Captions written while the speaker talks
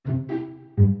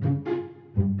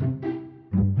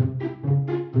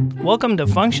Welcome to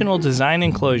Functional Design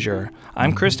in Clojure.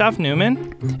 I'm Christoph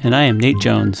Newman. And I am Nate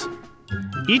Jones.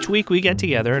 Each week we get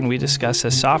together and we discuss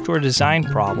a software design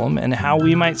problem and how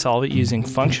we might solve it using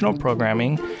functional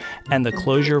programming and the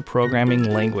Clojure programming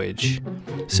language.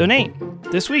 So Nate,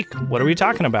 this week, what are we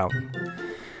talking about?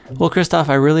 Well, Christoph,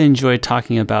 I really enjoyed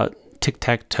talking about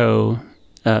Tic-Tac-Toe,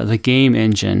 the game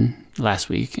engine, last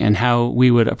week, and how we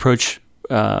would approach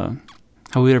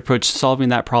solving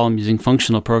that problem using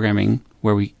functional programming,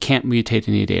 where we can't mutate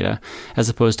any data, as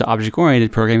opposed to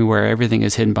object-oriented programming, where everything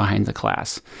is hidden behind the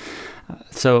class.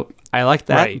 So I like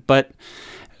that, right. But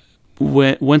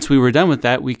once we were done with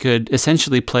that, we could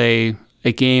essentially play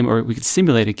a game, or we could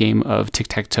simulate a game of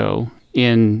tic-tac-toe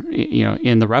in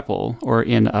the REPL or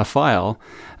in a file,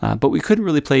 but we couldn't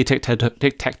really play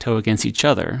tic-tac-toe against each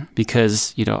other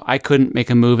because I couldn't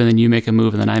make a move and then you make a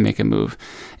move and then I make a move.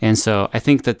 And so I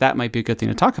think that might be a good thing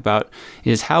to talk about,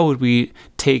 is how would we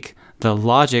take the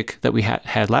logic that we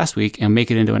had last week and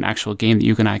make it into an actual game that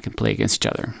you and I can play against each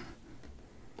other.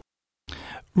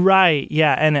 Right,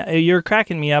 yeah, and you're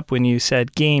cracking me up when you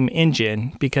said game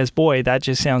engine, because boy, that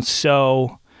just sounds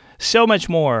so much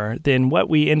more than what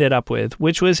we ended up with,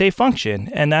 which was a function.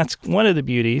 And that's one of the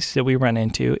beauties that we run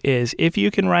into, is if you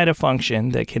can write a function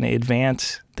that can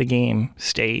advance the game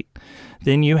state,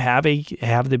 then you have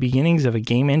the beginnings of a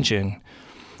game engine.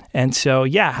 And so,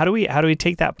 yeah, how do we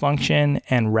take that function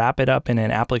and wrap it up in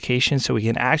an application so we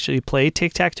can actually play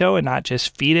tic-tac-toe and not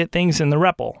just feed it things in the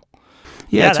REPL?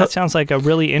 Yeah, that sounds like a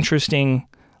really interesting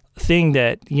thing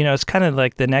that, it's kind of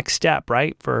like the next step,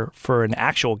 right, for an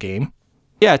actual game.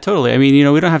 Yeah, totally. I mean,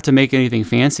 we don't have to make anything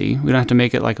fancy. We don't have to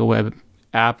make it like a web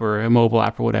app or a mobile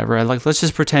app or whatever. Let's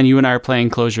just pretend you and I are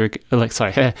playing playing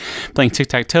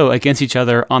tic-tac-toe against each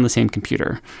other on the same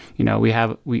computer. We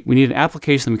need an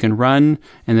application that we can run,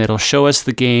 and that'll show us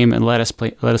the game and let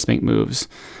us make moves.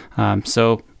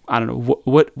 So I don't know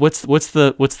what's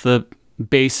the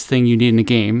base thing you need in a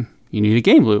game. You need a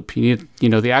game loop. You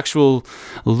need the actual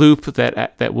loop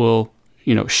that will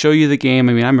show you the game.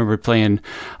 I mean, I remember playing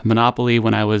Monopoly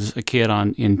when I was a kid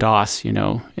in DOS,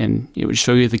 and it would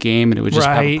show you the game, and it would just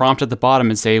have a prompt at the bottom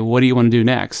and say, what do you want to do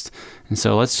next? And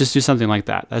so let's just do something like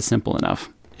that. That's simple enough.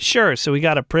 Sure. So we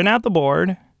got to print out the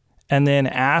board and then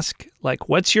ask,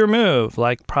 what's your move?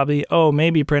 Probably,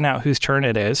 maybe print out whose turn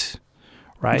it is,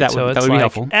 right? That would be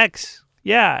helpful. X,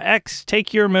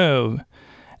 take your move.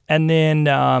 And then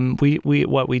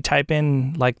we type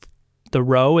in the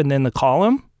row and then the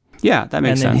column. Yeah, that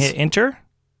makes sense. And then hit enter.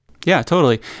 Yeah,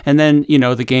 totally. And then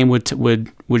the game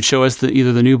would show us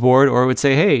either the new board, or it would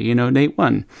say, hey, Nate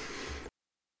won.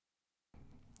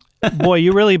 Boy,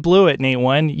 you really blew it, Nate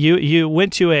won. You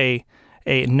went to a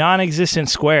non-existent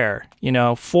square.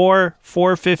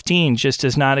 415 just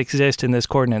does not exist in this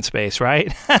coordinate space,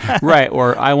 right? Right.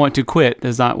 Or I want to quit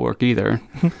does not work either.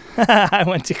 I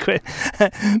want to quit.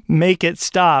 Make it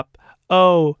stop.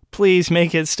 Oh, please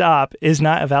make it stop is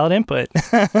not a valid input.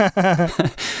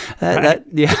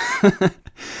 Yeah.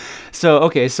 So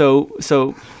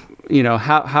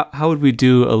how would we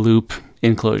do a loop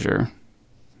in Clojure?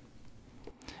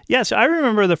 Yeah, so I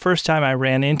remember the first time I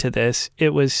ran into this,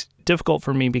 it was difficult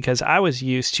for me because I was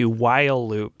used to while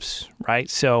loops, right?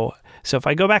 So if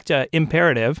I go back to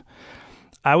imperative,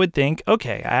 I would think,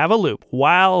 okay, I have a loop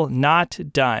while not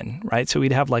done, right? So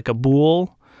we'd have a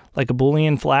bool, like a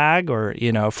Boolean flag, or,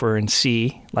 for in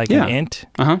C, an int,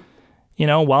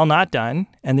 while not done.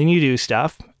 And then you do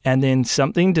stuff. And then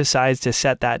something decides to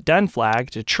set that done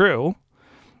flag to true.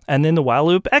 And then the while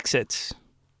loop exits.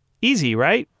 Easy,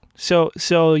 right? So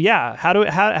yeah, how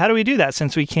do we do that,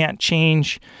 since we can't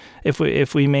change, if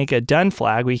we make a done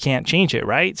flag, we can't change it,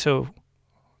 right? So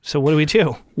what do we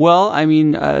do? Well, I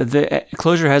mean, the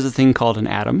Clojure has a thing called an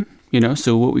atom.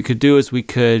 So what we could do is we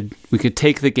could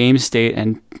take the game state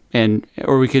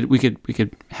or we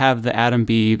could have the atom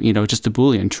be just a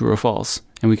Boolean, true or false,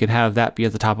 and we could have that be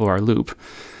at the top of our loop.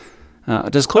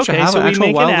 Does Clojure have an actual while loop? So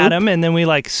we make an atom and then we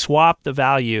swap the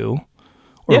value,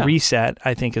 or reset,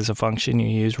 I think is a function you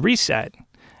use, reset,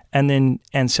 and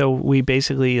so we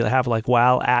basically have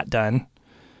while at done,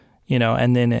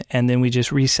 and then we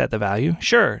just reset the value.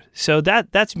 Sure. So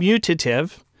that's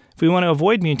mutative. If we want to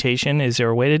avoid mutation, is there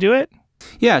a way to do it?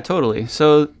 Yeah, totally.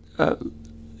 So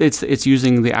it's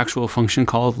using the actual function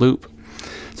called loop.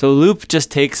 So loop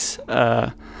just takes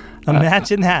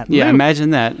imagine that. Yeah, loop.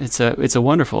 Imagine that. It's a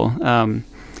wonderful.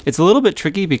 It's a little bit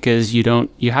tricky because you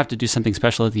have to do something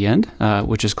special at the end,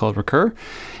 which is called recur.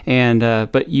 And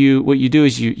but what you do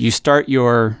is you start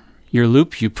your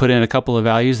loop, you put in a couple of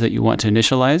values that you want to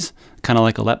initialize, kind of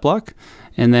like a let block,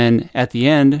 And then at the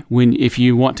end, if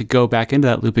you want to go back into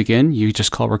that loop again, you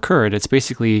just call recur. It's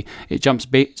basically, it jumps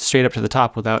straight up to the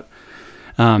top without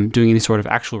doing any sort of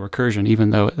actual recursion,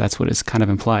 even though that's what is kind of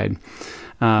implied.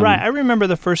 Right. I remember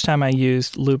the first time I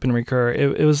used loop and recur,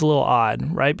 it was a little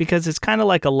odd, right? Because it's kind of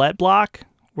like a let block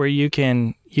where you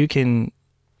can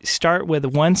start with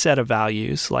one set of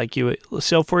values.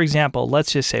 So for example,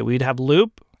 let's just say we'd have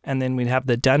loop and then we'd have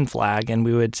the done flag and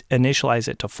we would initialize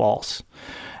it to false.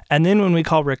 And then when we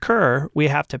call recur, we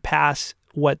have to pass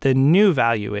what the new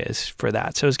value is for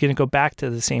that. So it's going to go back to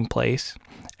the same place.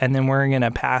 And then we're going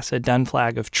to pass a done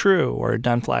flag of true or a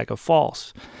done flag of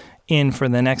false in for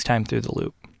the next time through the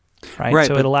loop, right?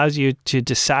 So it allows you to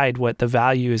decide what the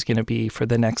value is going to be for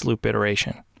the next loop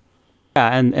iteration.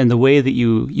 Yeah, and the way that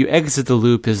you exit the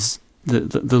loop is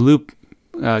the loop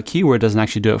keyword doesn't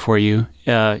actually do it for you.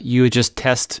 You would just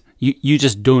test. You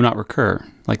just do not recur.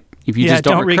 Like if you just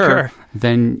don't recur,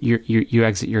 then you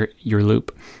exit your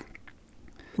loop.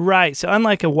 Right. So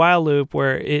unlike a while loop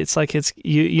where it's like it's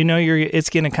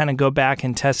going to kind of go back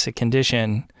and test a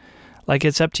condition. Like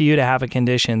it's up to you to have a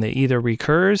condition that either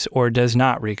recurs or does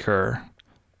not recur.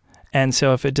 And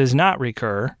so if it does not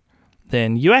recur,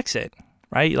 then you exit,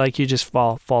 right? Like you just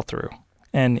fall through.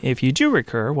 And if you do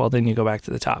recur, well, then you go back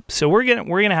to the top. So we're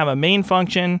gonna have a main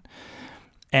function,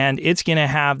 and it's gonna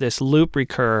have this loop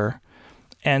recur.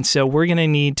 And so we're gonna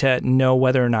need to know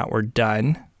whether or not we're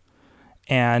done.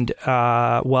 And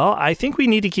I think we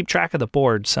need to keep track of the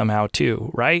board somehow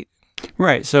too, right?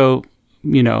 Right. So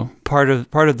part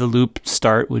of the loop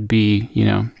start would be,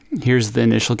 here's the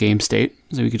initial game state.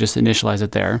 So we could just initialize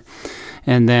it there.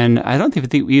 And then I don't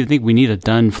think we need a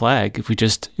done flag.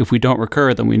 If we don't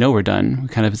recur, then we know we're done.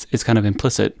 It's kind of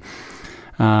implicit.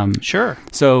 Sure.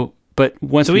 So, but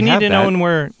once we need have to that, know when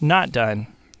we're not done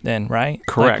then, right?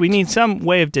 Correct. Like we need some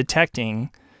way of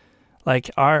detecting, like,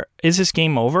 is this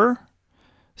game over?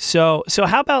 So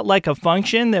how about like a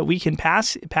function that we can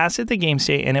pass it the game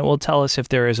state and it will tell us if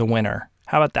there is a winner?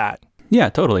 How about that? Yeah,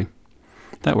 totally.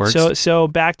 That works. So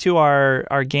back to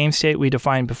our game state we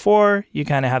defined before, you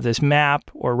kind of have this map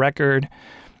or record,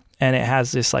 and it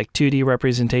has this like 2D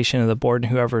representation of the board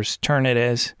and whoever's turn it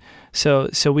is. So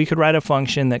we could write a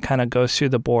function that kind of goes through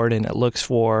the board and it looks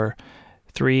for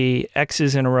 3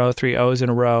 X's in a row, 3 O's in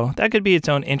a row. That could be its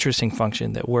own interesting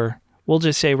function that we'll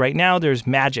just say right now there's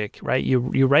magic, right?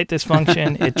 You write this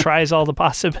function, it tries all the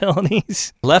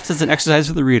possibilities. Left is an exercise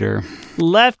for the reader.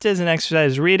 Left is an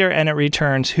exercise reader, and it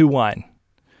returns who won,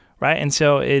 right? And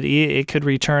so it could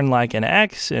return like an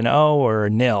X, an O, or a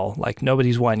nil, like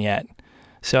nobody's won yet.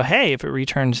 So hey, if it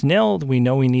returns nil, we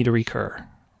know we need to recur,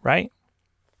 right?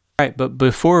 Right, but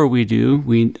before we do,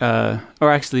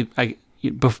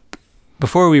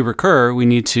 before we recur, we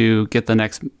need to get the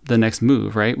next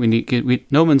move, right?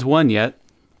 No one's won yet.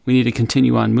 We need to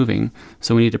continue on moving.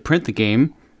 So we need to print the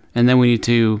game, and then we need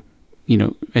to,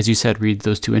 as you said, read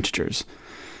those 2 integers.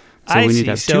 So we need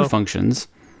to have 2 functions.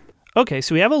 Okay,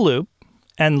 so we have a loop,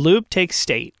 and loop takes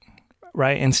state,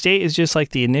 right? And state is just like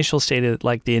the initial state of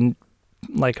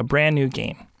like a brand new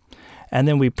game. And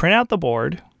then we print out the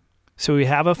board. So we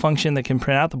have a function that can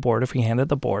print out the board if we hand it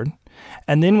the board.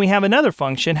 And then we have another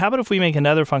function. How about if we make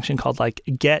another function called like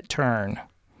get turn,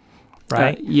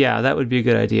 right? Yeah, that would be a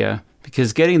good idea,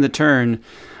 because getting the turn,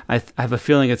 I have a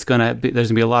feeling there's going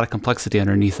to be a lot of complexity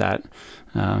underneath that.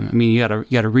 You got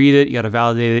to read it, you got to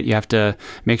validate it, you have to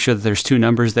make sure that there's 2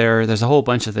 numbers there. There's a whole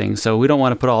bunch of things, so we don't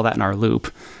want to put all that in our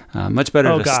loop. Much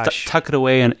better to tuck it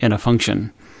away in a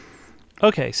function.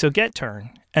 Okay, so get turn,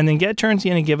 and then get turn's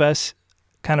going to give us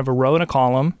kind of a row and a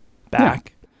column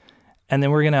back. Yeah. And then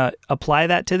we're going to apply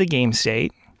that to the game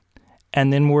state.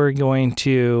 And then we're going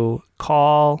to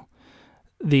call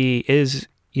the is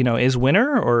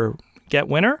winner or get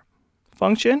winner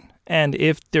function. And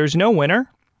if there's no winner,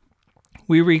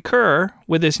 we recur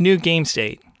with this new game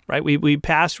state, right? We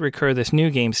pass recur this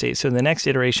new game state. So the next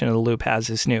iteration of the loop has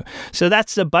this new. So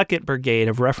that's the bucket brigade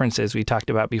of references we talked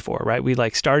about before, right? We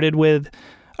started with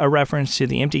a reference to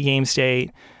the empty game state.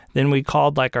 Then we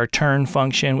called like our turn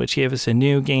function, which gave us a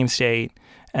new game state,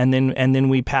 and then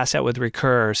we pass that with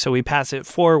recur. So we pass it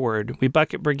forward. We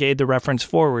bucket brigade the reference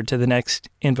forward to the next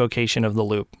invocation of the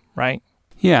loop, right?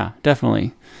 Yeah,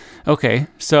 definitely. Okay,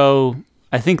 so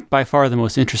I think by far the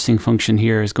most interesting function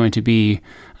here is going to be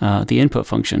the input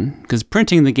function, because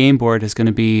printing the game board is going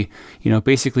to be,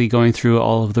 basically going through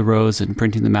all of the rows and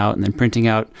printing them out, and then printing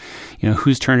out,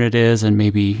 whose turn it is, and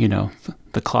maybe,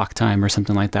 the clock time or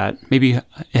something like that. Maybe it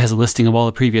has a listing of all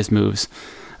the previous moves.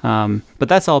 But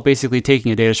that's all basically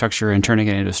taking a data structure and turning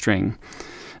it into a string.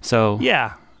 So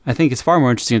yeah, I think it's far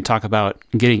more interesting to talk about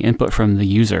getting input from the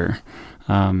user.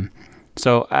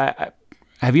 So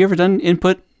have you ever done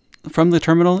input from the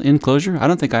terminal in Clojure? I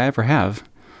don't think I ever have.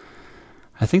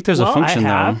 I think there's a function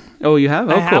though. Oh, you have?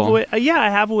 Oh, cool. I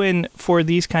have one for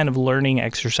these kind of learning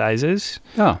exercises.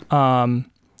 Oh.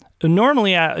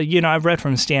 Normally, I've read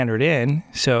from standard in.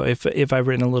 So if I've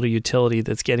written a little utility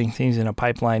that's getting things in a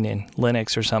pipeline in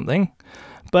Linux or something,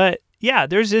 but yeah,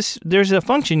 there's a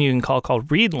function you can call called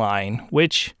readLine,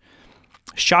 which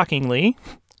shockingly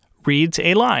reads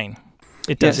a line.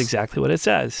 It does exactly what it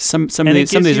says. Some of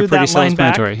these are pretty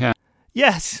self-explanatory. Yeah.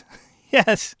 Yes.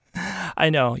 I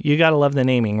know. You got to love the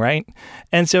naming, right?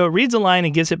 And so it reads a line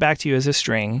and gives it back to you as a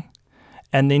string,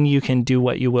 and then you can do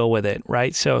what you will with it,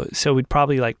 right? So we'd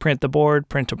probably like print the board,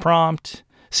 print a prompt.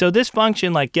 So this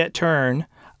function like get turn,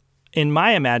 in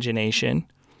my imagination,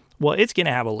 well, it's going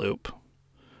to have a loop,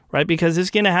 right? Because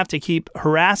it's going to have to keep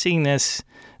harassing this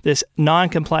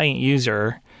non-compliant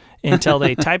user until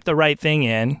they type the right thing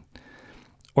in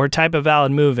or type a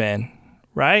valid move in,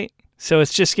 right? So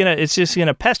it's just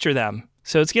gonna pester them.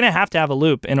 So it's gonna have to have a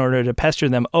loop in order to pester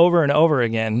them over and over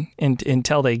again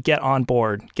until they get on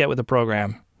board, get with the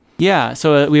program. Yeah.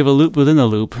 So we have a loop within the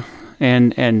loop,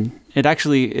 and it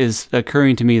actually is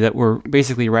occurring to me that we're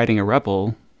basically writing a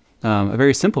REPL, a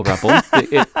very simple REPL.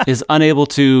 It is unable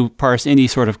to parse any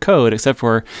sort of code except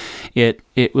for it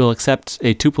will accept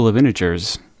a tuple of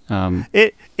integers.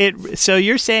 So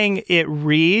you're saying it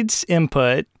reads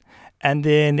input and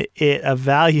then it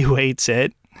evaluates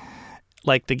it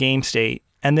like the game state,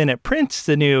 and then it prints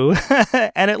the new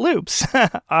and it loops.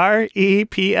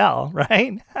 REPL,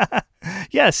 right?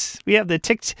 Yes, we have the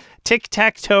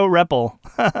tic-tac-toe REPL.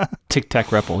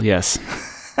 Tic-tac-REPL, yes.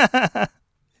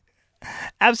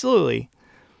 Absolutely.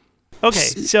 Okay,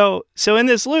 so in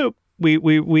this loop, we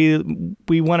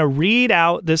want to read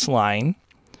out this line.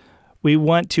 We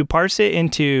want to parse it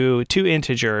into 2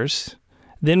 integers.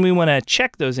 Then we want to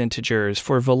check those integers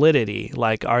for validity,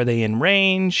 like are they in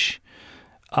range?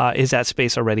 Is that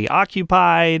space already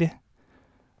occupied?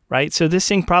 Right? So this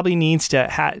thing probably needs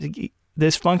to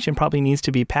this function probably needs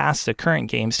to be past the current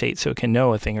game state so it can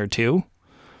know a thing or two.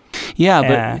 Yeah,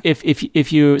 but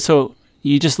if you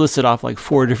just listed off like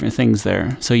 4 different things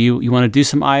there. So you want to do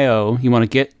some I/O, you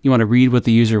want to read what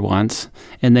the user wants,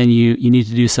 and then you need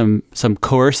to do some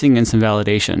coercing and some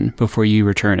validation before you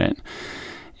return it.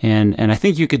 And I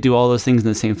think you could do all those things in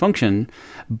the same function,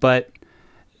 but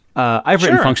I've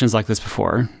written functions like this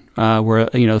before, where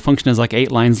the function is like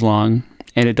 8 lines long,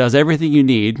 and it does everything you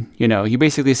need. You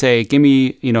basically say, give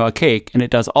me a cake, and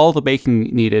it does all the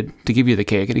baking needed to give you the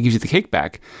cake, and it gives you the cake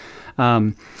back.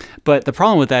 But the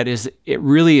problem with that is it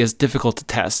really is difficult to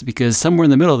test because somewhere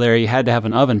in the middle there you had to have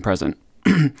an oven present.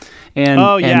 And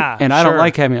I don't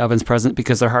like having ovens present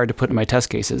because they're hard to put in my test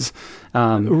cases.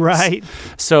 Right.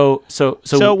 So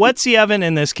what's the oven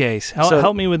in this case?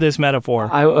 Help me with this metaphor.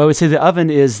 I would say the oven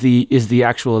is the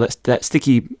actual that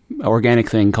sticky organic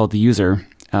thing called the user,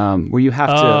 where you have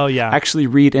to actually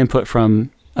read input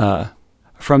from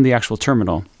the actual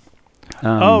terminal.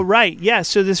 Right. Yeah.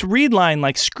 So this read line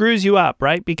like screws you up,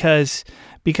 right? Because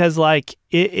like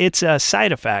it's a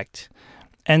side effect.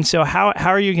 And so how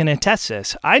are you going to test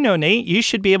this? I know, Nate, you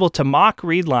should be able to mock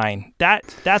read line.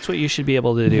 That's what you should be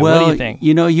able to do. Well, what do you think?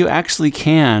 You actually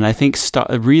can. I think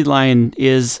read line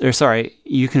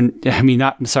you can,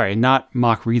 not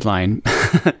mock read line.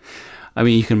 I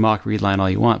mean, you can mock read line all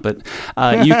you want, but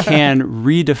you can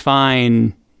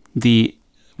redefine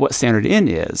what standard in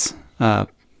is.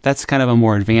 That's kind of a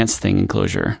more advanced thing in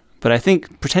Clojure. But I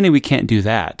think pretending we can't do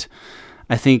that,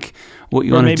 I think what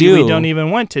you want to do... Maybe we don't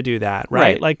even want to do that,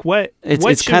 right? Like what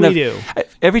should we do?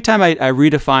 Every time I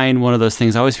redefine one of those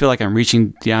things, I always feel like I'm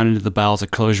reaching down into the bowels of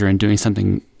Clojure and doing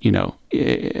something,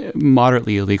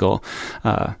 moderately illegal.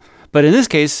 But in this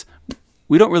case,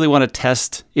 we don't really want to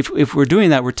test... If we're doing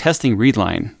that, we're testing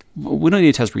readline. We don't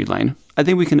need to test readline. I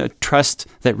think we can trust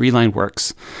that readline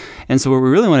works. And so what we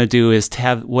really want to do is to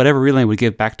have whatever readline would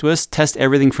give back to us, test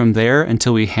everything from there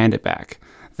until we hand it back.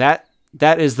 That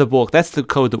is the bulk. That's the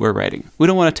code that we're writing. We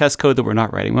don't want to test code that we're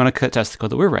not writing. We want to test the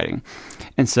code that we're writing.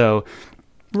 And so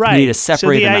we need to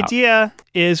separate them out. So the idea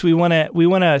is we want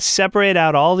to separate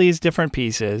out all these different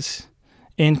pieces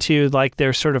into like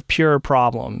their sort of pure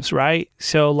problems, right?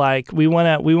 So like we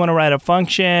want to write a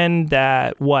function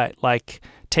that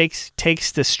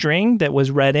takes the string that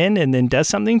was read in and then does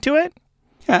something to it?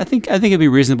 Yeah, I think it'd be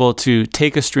reasonable to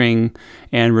take a string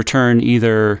and return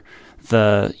either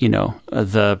a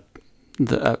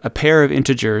pair of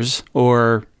integers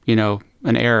or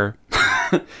an error,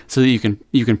 so that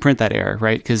you can print that error,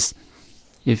 right? Because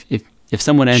if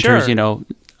someone enters,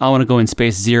 I want to go in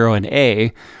space 0 and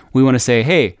A, we want to say,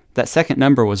 hey, that second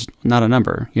number was not a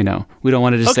number, We don't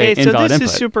want to just say so invalid this input.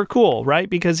 is super cool, right?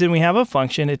 Because then we have a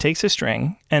function, it takes a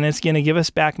string, and it's going to give us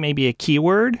back maybe a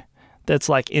keyword that's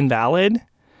like invalid,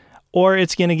 or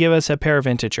it's going to give us a pair of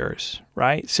integers,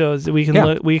 right? So we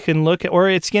can look at, or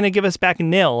it's going to give us back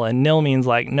nil, and nil means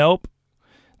like, nope,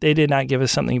 they did not give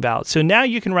us something valid. So now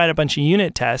you can write a bunch of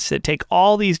unit tests that take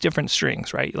all these different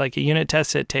strings, right? Like a unit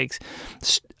test that takes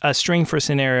a string for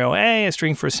scenario A, a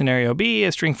string for scenario B,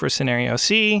 a string for scenario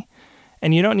C,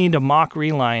 and you don't need to mock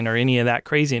reline or any of that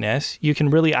craziness. You can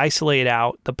really isolate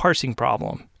out the parsing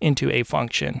problem into a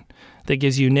function that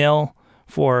gives you nil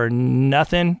for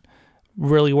nothing,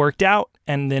 really worked out,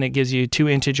 and then it gives you 2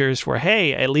 integers for,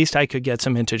 hey, at least I could get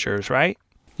some integers, right?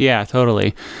 Yeah,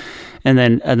 totally. And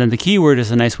then the keyword is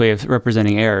a nice way of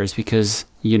representing errors because,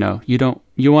 you want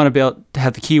to be able to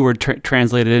have the keyword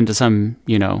translated into some,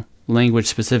 language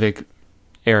specific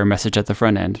error message at the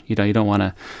front end. You don't want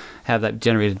to have that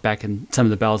generated back in some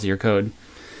of the bowels of your code.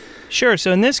 Sure.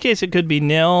 So in this case, it could be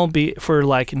nil for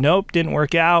like, nope, didn't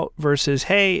work out versus,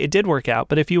 hey, it did work out.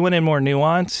 But if you went in more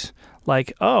nuance,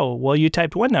 like, oh, well, you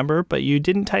typed 1 number, but you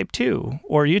didn't type 2,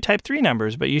 or you typed 3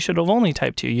 numbers, but you should have only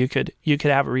typed 2. You could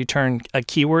have it return a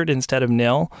keyword instead of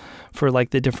nil for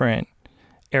like the different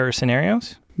error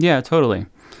scenarios. Yeah, totally.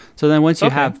 So then once you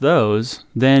have those,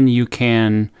 then you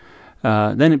can,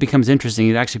 then it becomes interesting.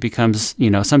 It actually becomes,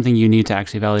 something you need to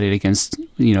actually validate against,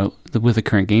 with the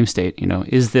current game state.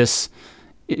 Is this,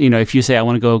 if you say I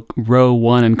want to go row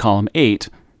 1 and column 8,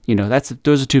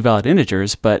 those are 2 valid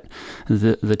integers, but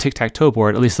the tic-tac-toe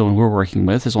board, at least the one we're working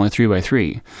with, is only 3 by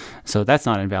 3. So that's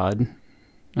not invalid.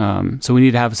 So we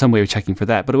need to have some way of checking for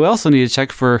that. But we also need to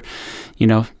check for,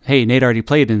 hey, Nate already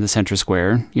played in the center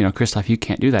square. Christoph, you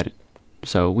can't do that.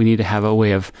 So we need to have a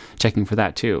way of checking for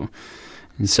that too.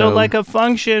 And so like a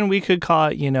function, we could call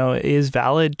it, is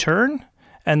valid turn,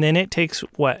 and then it takes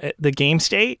the game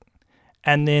state,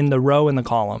 and then the row and the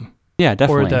column. Yeah,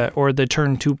 definitely. Or the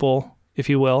turn tuple, if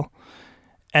you will.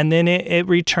 And then it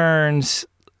returns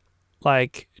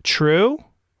like true,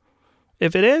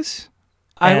 if it is.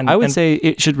 I would say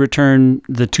it should return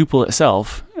the tuple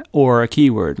itself or a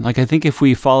keyword. Like I think if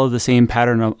we follow the same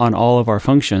pattern on all of our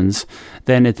functions,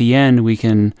 then at the end we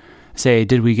can say,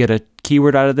 did we get a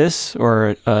keyword out of this or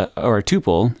a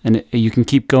tuple? And you can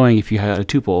keep going if you had a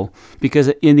tuple, because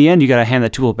in the end you got to hand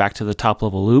that tuple back to the top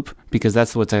level loop, because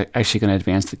that's what's actually going to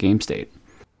advance the game state.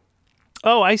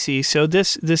 Oh, I see. So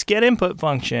this get input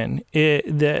function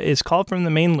is called from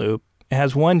the main loop. It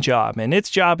has one job, and its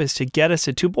job is to get us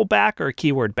a tuple back or a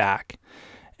keyword back.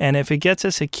 And if it gets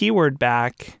us a keyword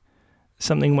back,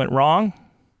 something went wrong.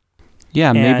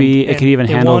 Yeah, maybe it could even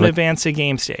handle. It won't advance the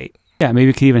game state. Yeah,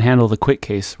 maybe it could even handle the quit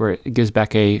case where it gives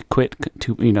back a quit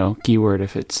keyword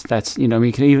if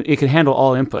it can handle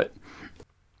all input.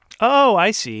 Oh,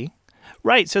 I see.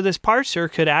 Right. So this parser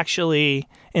could actually,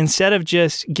 instead of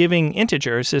just giving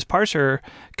integers, this parser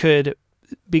could,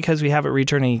 because we have it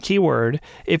returning a keyword,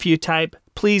 if you type,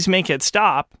 please make it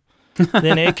stop,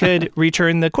 then it could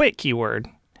return the quit keyword.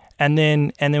 And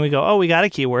then we go, oh, we got a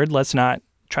keyword. Let's not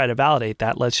try to validate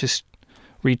that. Let's just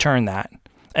return that.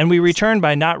 And we return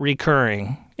by not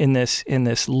recurring in this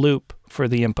loop for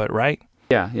the input, right?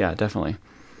 Yeah, definitely.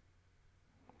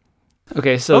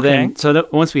 Okay, then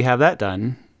once we have that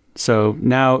done, so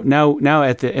now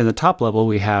in the top level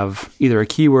we have either a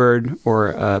keyword or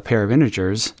a pair of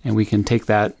integers, and we can take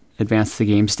that, advance the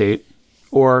game state,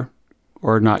 or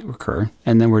not recur,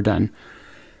 and then we're done.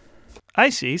 I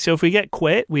see. So if we get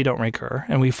quit, we don't recur,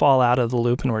 and we fall out of the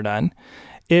loop, and we're done.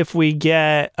 If we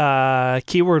get a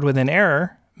keyword with an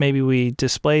error, maybe we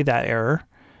display that error,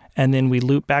 and then we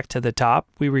loop back to the top.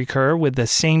 We recur with the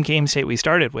same game state we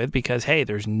started with because, hey,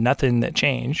 there's nothing that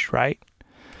changed, right?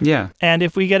 Yeah. And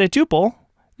if we get a tuple,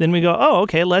 then we go, oh,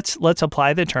 okay, let's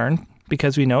apply the turn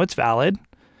because we know it's valid,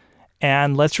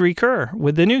 and let's recur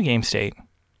with the new game state.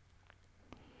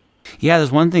 Yeah,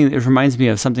 there's one thing that reminds me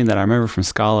of something that I remember from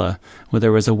Scala, where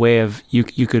there was a way of you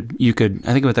could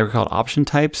I think what they were called option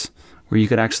types, where you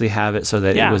could actually have it so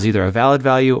that it was either a valid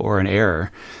value or an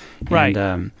error. Right.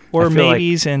 And, or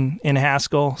maybes in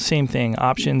Haskell, same thing,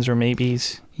 options or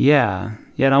maybes. Yeah.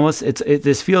 Yeah, and almost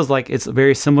this feels like it's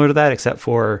very similar to that, except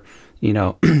for,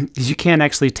 because you can't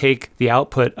actually take the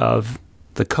output of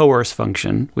the coerce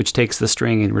function, which takes the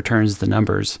string and returns the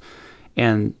numbers,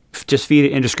 and just feed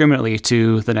it indiscriminately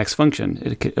to the next function.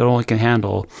 It only can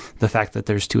handle the fact that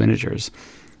there's 2 integers.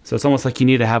 So it's almost like you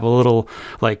need to have a little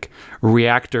like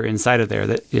reactor inside of there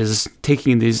that is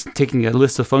taking a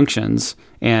list of functions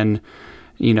and,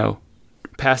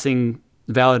 passing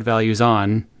valid values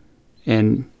on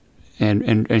and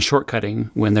shortcutting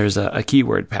when there's a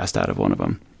keyword passed out of one of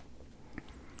them.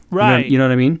 Right. You know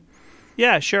what I mean?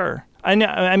 Yeah, sure. I know.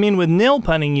 I mean, with nil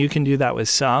punning, you can do that with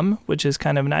some, which is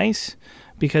kind of nice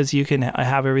because you can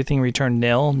have everything return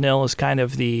nil. Nil is kind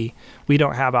of we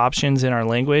don't have options in our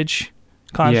language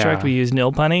construct. Yeah. We use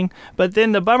nil punning. But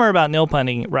then the bummer about nil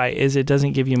punning, right, is it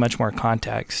doesn't give you much more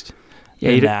context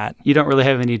than that. You don't really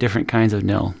have any different kinds of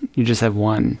nil. You just have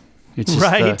one. It's just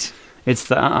right. It's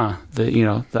the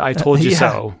I told you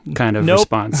so kind of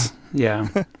response. Yeah.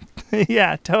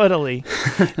 Yeah, totally.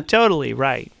 Totally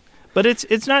right. But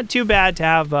it's not too bad to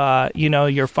have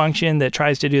your function that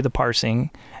tries to do the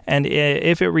parsing, and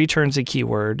if it returns a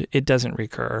keyword, it doesn't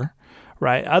recur,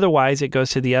 right? Otherwise, it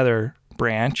goes to the other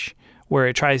branch where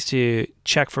it tries to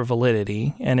check for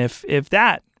validity, and if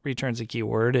that returns a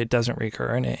keyword, it doesn't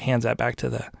recur, and it hands that back to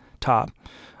the top.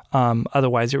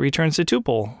 Otherwise, it returns a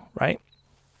tuple, right?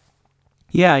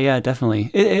 Yeah, definitely.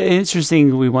 It's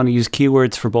interesting. We want to use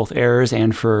keywords for both errors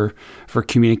and for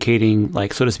communicating,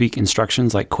 like, so to speak,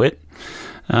 instructions like quit,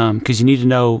 because you need to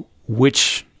know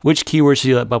which keywords should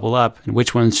you let bubble up and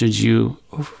which ones should you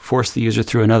force the user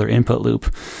through another input loop.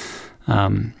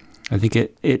 I think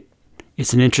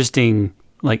it's an interesting,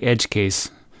 like, edge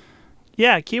case.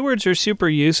 Yeah, keywords are super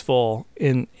useful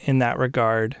in that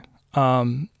regard.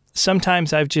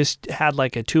 Sometimes I've just had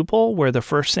like a tuple where the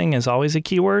first thing is always a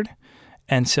keyword.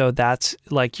 And so that's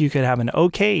like you could have an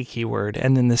OK keyword.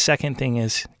 And then the second thing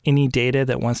is any data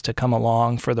that wants to come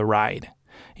along for the ride,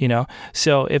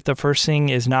 So if the first thing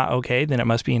is not OK, then it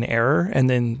must be an error. And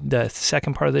then the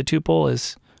second part of the tuple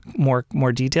is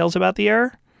more details about the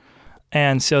error.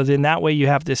 And so then that way you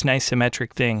have this nice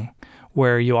symmetric thing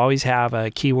where you always have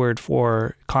a keyword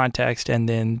for context and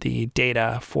then the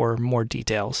data for more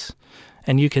details.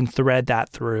 And you can thread that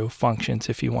through functions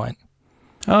if you want.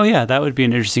 Oh, yeah, that would be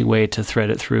an interesting way to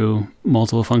thread it through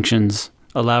multiple functions,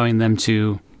 allowing them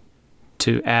to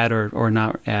add or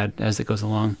not add as it goes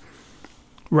along.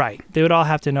 Right. They would all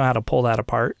have to know how to pull that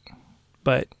apart.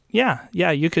 But yeah,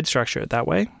 you could structure it that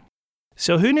way.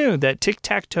 So who knew that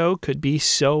tic-tac-toe could be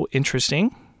so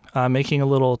interesting, making a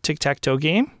little tic-tac-toe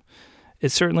game?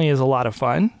 It certainly is a lot of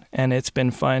fun, and it's been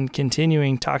fun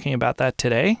continuing talking about that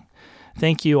today.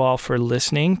 Thank you all for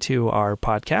listening to our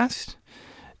podcast.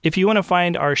 If you want to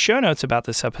find our show notes about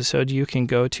this episode, you can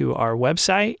go to our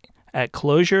website at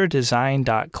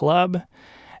clojuredesign.club,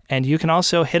 and you can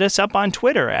also hit us up on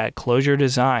Twitter at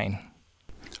clojuredesign.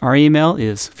 Our email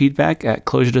is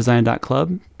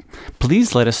feedback@clojuredesign.club.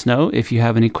 Please let us know if you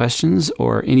have any questions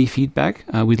or any feedback.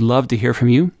 We'd love to hear from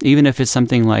you, even if it's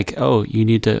something like, oh, you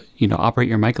need to operate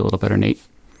your mic a little better, Nate.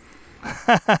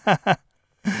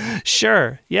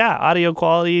 Sure. Yeah, audio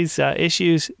qualities,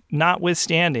 issues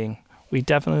notwithstanding. We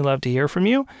definitely love to hear from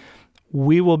you.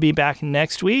 We will be back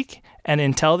next week. And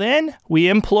until then, we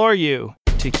implore you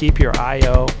to keep your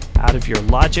I/O out of your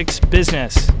logic's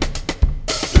business.